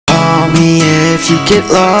if you get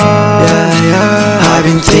lost. I've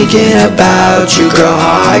been thinking about you, girl,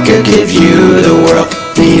 how I could give you the world.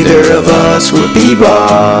 Neither of us would be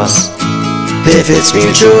boss. If it's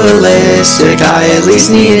mutualistic, I at least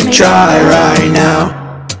need to try right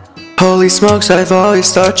now. Holy smokes, I've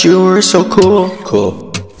always thought you were so cool.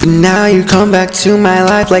 But now you come back to my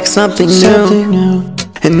life like something new.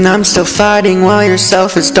 And I'm still fighting while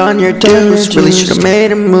yourself has done your dues. Really should've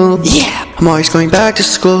made a move. Yeah, I'm always going back to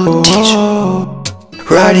school.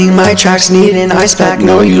 Writing my tracks, need an ice pack,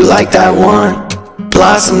 know you like that one.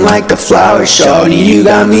 Blossom like the flower, shawty, you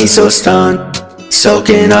got me so stunned.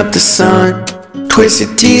 Soaking up the sun,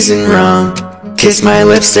 twisted teas and rum. Kiss my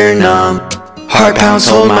lips, they're numb. Heart pounds,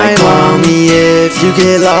 hold my lung. Me if you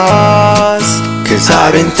get lost. Cause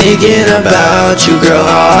I've been thinking about you, girl,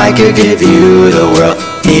 how I could give you the world.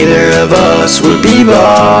 Neither of us would be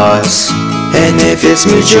boss. And if it's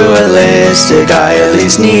mutualistic, I at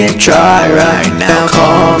least need to try right now.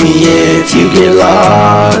 Call me if you get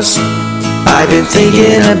lost. I've been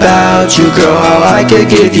thinking about you, girl, how I could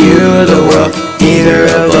give you the world. Neither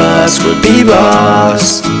of us would be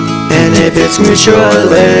boss. And if it's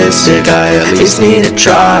mutualistic, I at least need to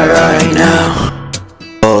try right now.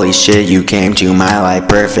 Holy shit, you came to my life,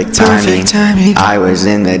 perfect timing. I was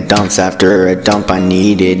in the dumps, after a dump I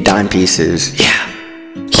needed dime pieces.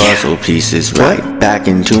 Puzzle pieces, right back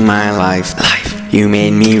into my life. You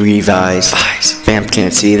made me revise. Vamp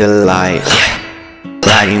can't see the light.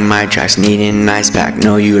 Writing my tracks, need an ice pack,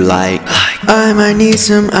 know you like. I might need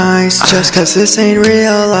some ice, just cause this ain't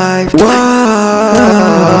real life.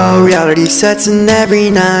 Whoa, reality sets in every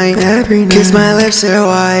night. Kiss my lips, they're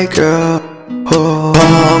white, girl.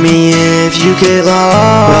 Call me if you get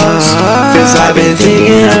lost. Cause I've been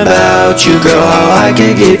thinking about you, girl, how I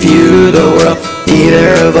could give you the world.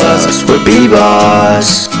 Neither of us would be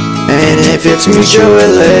boss. And if it's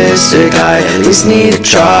mutualistic, I at least need to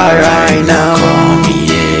try right now. Call me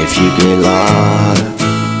if you get lost.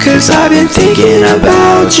 Cause I've been thinking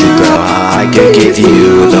about you, girl, how I could give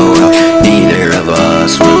you the world. Neither of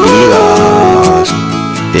us would be lost.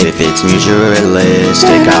 If it's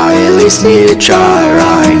mutualistic, I at least need to try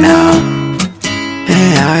right now.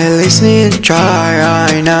 Yeah, I at least need to try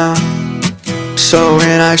right now. So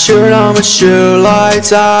when I shoot, I'ma shoot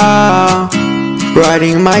lights out.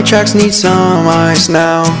 Writing my tracks, need some ice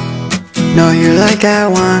now. Know you like that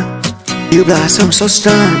one. You blossom so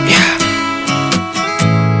stunned, yeah.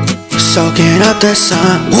 Soaking up the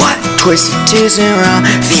sun. What? Twisted tears and rum.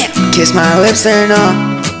 Kiss my lips, they're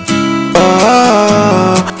numb.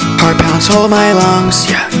 Oh, heart pounds, hold my lungs,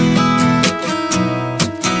 yeah.